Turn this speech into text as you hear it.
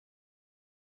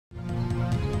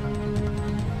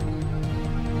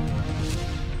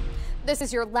This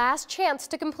is your last chance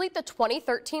to complete the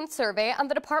 2013 survey on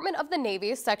the Department of the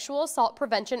Navy's Sexual Assault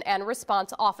Prevention and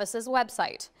Response Office's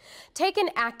website. Take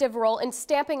an active role in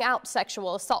stamping out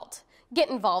sexual assault. Get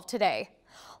involved today.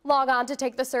 Log on to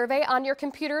take the survey on your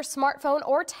computer, smartphone,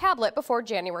 or tablet before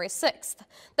January 6th.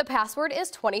 The password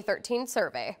is 2013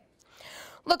 survey.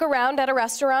 Look around at a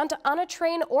restaurant, on a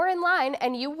train, or in line,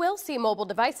 and you will see mobile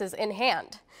devices in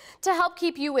hand. To help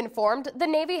keep you informed, the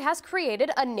Navy has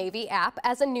created a Navy app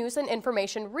as a news and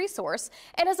information resource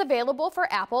and is available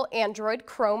for Apple, Android,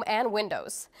 Chrome, and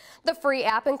Windows. The free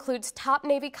app includes top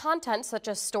Navy content such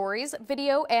as stories,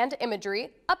 video, and imagery,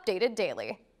 updated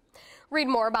daily. Read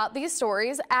more about these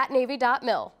stories at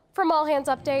Navy.mil. From All Hands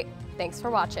Update, thanks for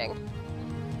watching.